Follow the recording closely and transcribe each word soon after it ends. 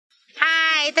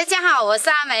嗨，大家好，我是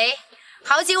阿梅。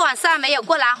好几晚上没有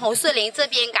过来红树林这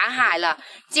边赶海了，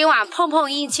今晚碰碰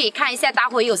运气，看一下待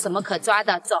会有什么可抓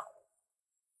的。走，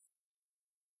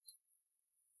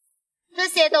这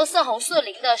些都是红树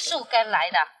林的树根来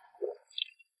的。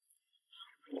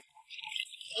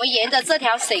我们沿着这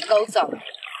条水沟走，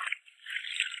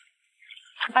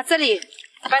这里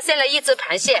发现了一只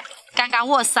螃蟹，刚刚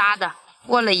握沙的，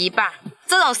握了一半。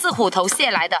这种是虎头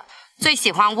蟹来的，最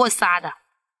喜欢握沙的。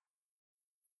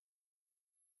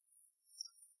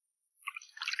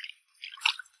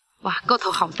 哇，个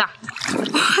头好大！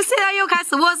现在又开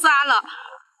始握沙了，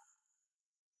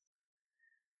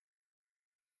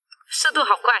速度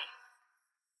好快。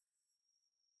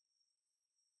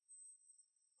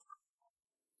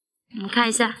我们看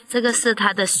一下，这个是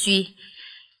它的须，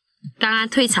刚刚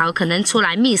退潮，可能出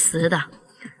来觅食的，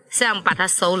这样把它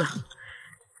收了。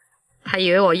它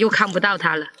以为我又看不到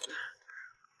它了，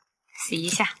洗一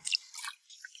下。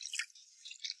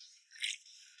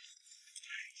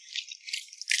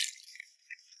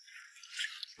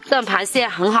 这种螃蟹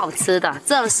很好吃的，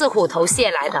这种是虎头蟹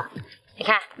来的。你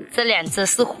看，这两只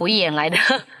是虎眼来的，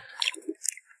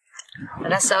把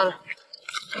它收了。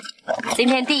今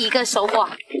天第一个收获。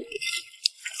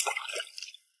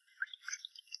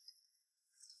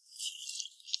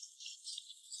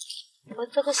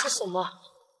这个是什么？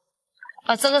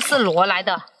这个是螺来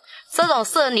的，这种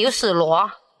是牛屎螺，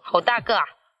好大个啊！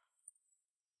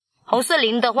红树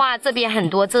林的话，这边很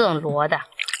多这种螺的，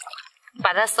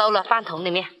把它收了，放桶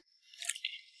里面。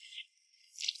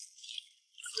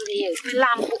 这里有一块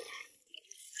烂布，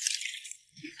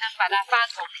把它放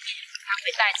桶里面，它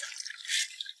会带走。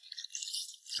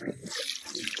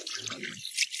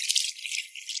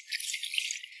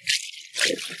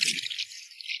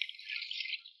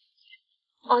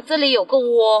哦，这里有个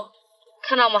窝，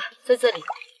看到吗？在这里，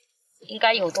应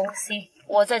该有东西，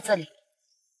窝在这里，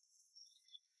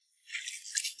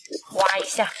挖一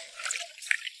下。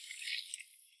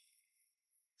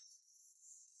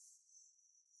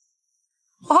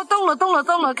 哦，动了，动了，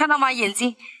动了，看到吗？眼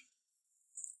睛。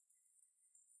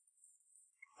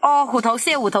哦，虎头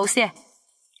蟹，虎头蟹。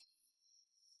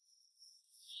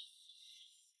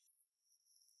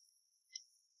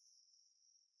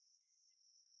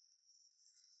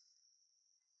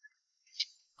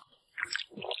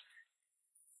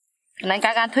可能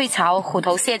刚刚退潮，虎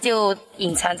头蟹就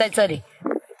隐藏在这里。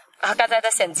啊，刚才它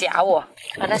想夹我，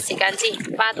把它洗干净，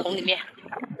放在桶里面。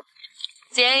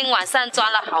 今天晚上抓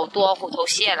了好多虎头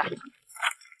蟹了，把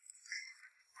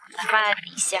它放在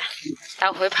底下，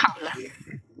待会跑了，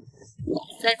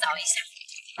再找一下。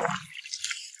啊，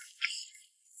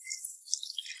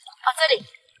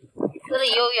这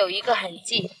里又有一个痕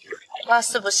迹，不知道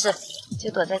是不是，就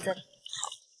躲在这里。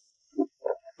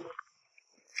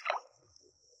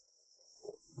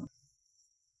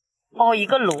哦，一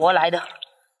个螺来的。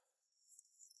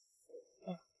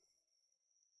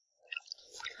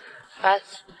 啊，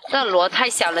这螺太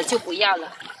小了就不要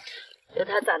了，留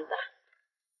它长大。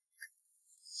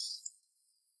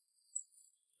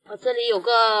我这里有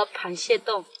个螃蟹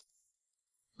洞，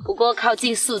不过靠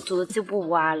近树竹就不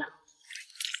挖了。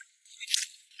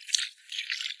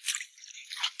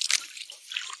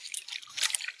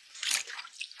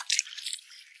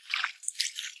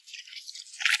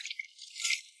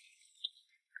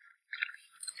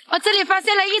我这里发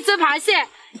现了一只螃蟹，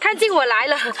看见我来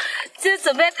了。 就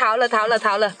准备逃了，逃了，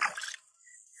逃了！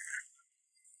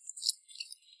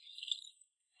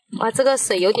哇，这个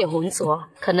水有点浑浊，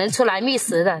可能出来觅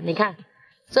食的。你看，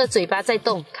这嘴巴在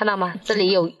动，看到吗？这里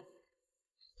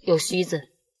有须子，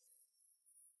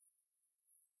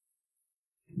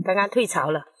刚刚退潮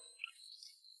了，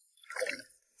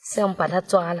这样把它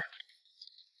抓了。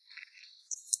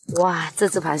哇，这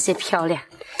只螃蟹漂亮！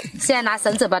现在拿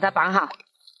绳子把它绑好。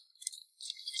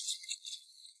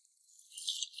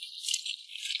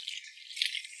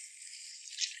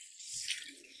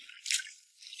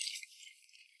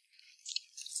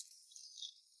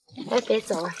 哎，别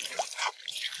走啊！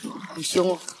好凶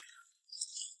哦！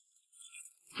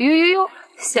呦呦呦，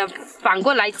想反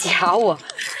过来夹我，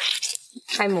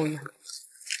太猛了！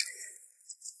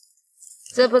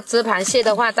这只螃蟹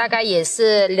的话，大概也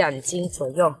是2斤左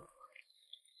右。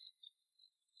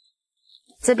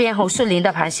这边红树林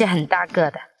的螃蟹很大个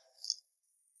的。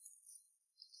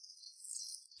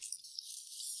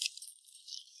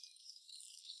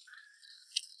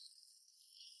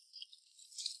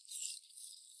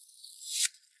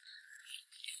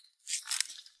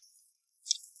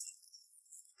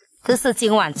 这是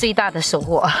今晚最大的收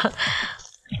获，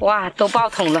哇，都爆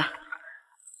桶了。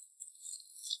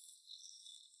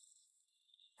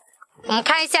我们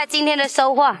看一下今天的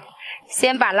收获，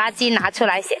先把垃圾拿出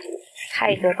来先，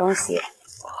太多东西了。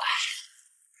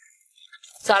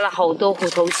抓了好多虎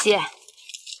头蟹。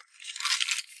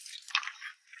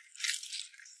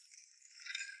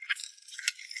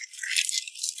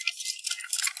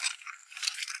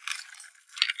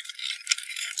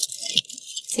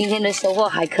今天的收获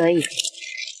还可以，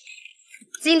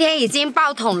今天已经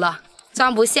爆桶了，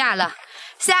装不下了，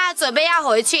现在准备要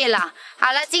回去了。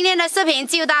好了，今天的视频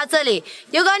就到这里。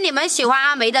如果你们喜欢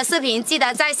阿梅的视频，记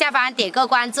得在下方点个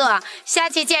关注啊！下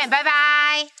期见，拜拜。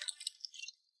嗨，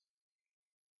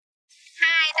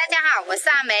大家好，我是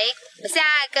阿梅，我现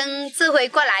在跟志辉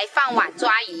过来放网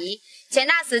抓鱼。前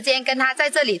段时间跟他在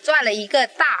这里抓了一个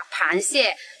大螃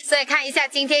蟹，所以看一下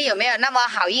今天有没有那么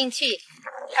好运气。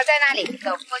他在那里，走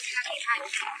过去那里看一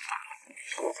下。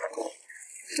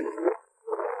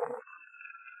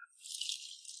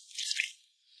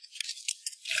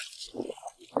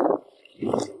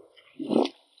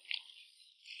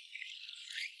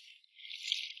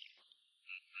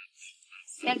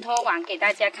先拖网给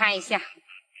大家看一下，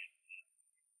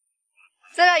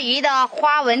这个鱼的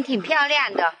花纹挺漂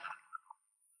亮的，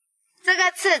这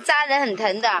个刺扎人很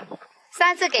疼的，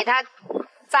上次给它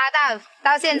扎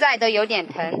到现在都有点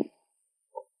疼，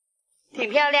挺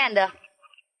漂亮的。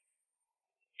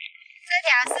这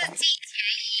条是金钱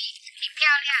鱼，挺漂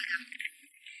亮的。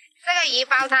这个鱼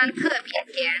煲汤特别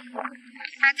甜，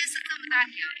它就是这么大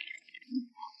条。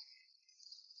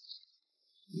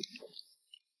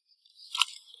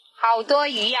好多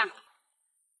鱼呀！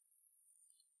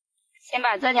先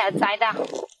把这条摘到。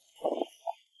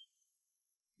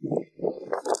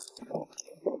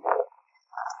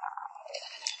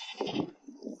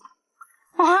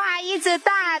哇，一只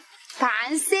大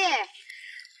螃蟹，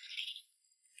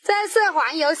这是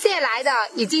黄油蟹来的，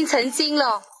已经成精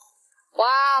了。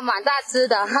哇，蛮大只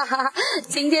的，哈哈！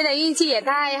今天的运气也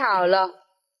太好了。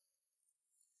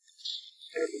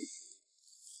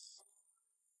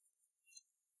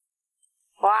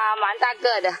哇，蛮大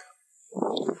个的，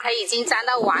它已经粘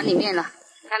到碗里面了，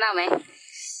看到没？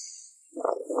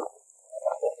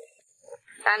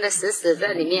粘得死死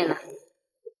在里面了。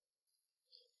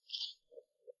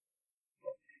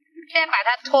现在把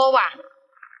它拖网。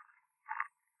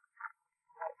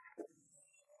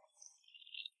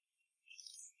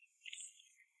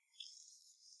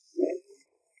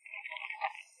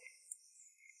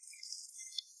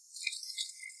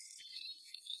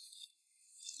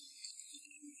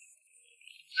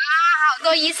好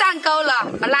多鱼上钩了，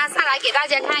我拉上来给大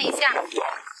家看一下。哇，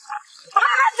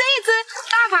这一只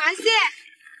大螃蟹，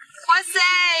哇塞，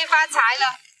发财了，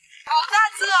好大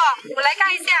只哦！我来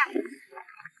看一下，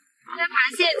这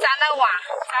螃蟹粘了网，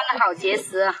粘得好结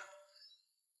实啊。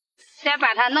现在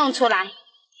把它弄出来。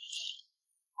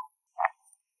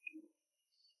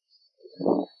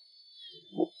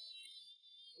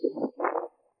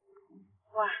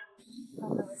哇，放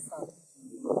那个手。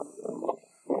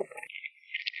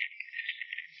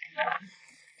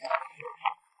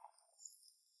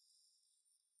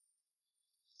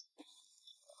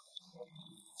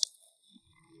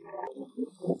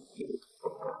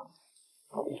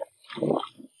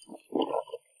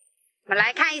我们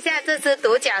来看一下这只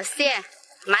独角蟹，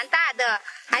蛮大的，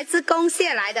还是公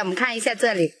蟹来的。我们看一下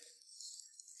这里，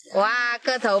哇，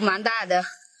个头蛮大的，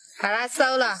把它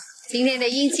收了。今天的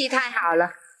运气太好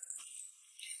了。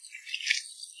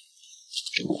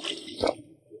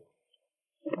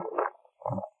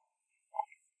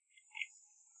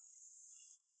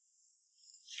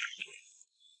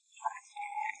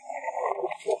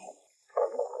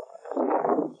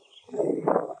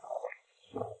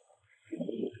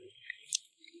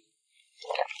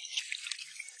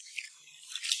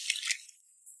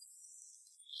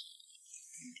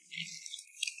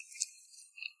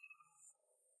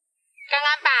刚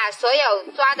刚把所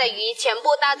有抓的鱼全部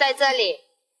倒在这里，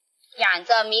养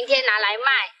着，明天拿来卖。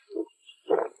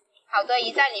好多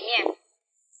鱼在里面。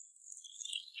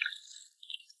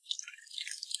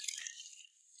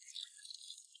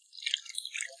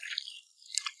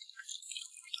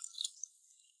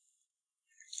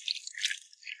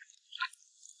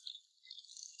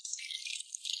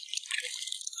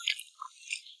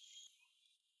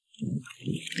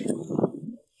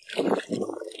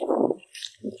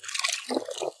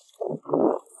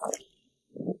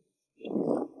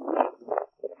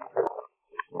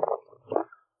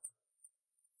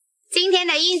今天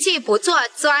的运气不错，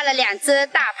抓了2只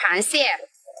大螃蟹，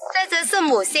这只是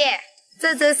母蟹，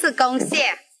这只是公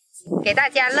蟹，给大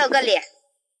家露个脸，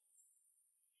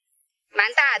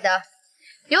蛮大的。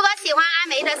如果喜欢阿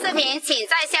梅的视频，请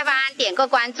在下方点个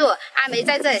关注。阿梅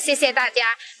在这里，谢谢大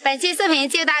家。本期视频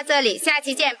就到这里，下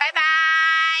期见，拜拜。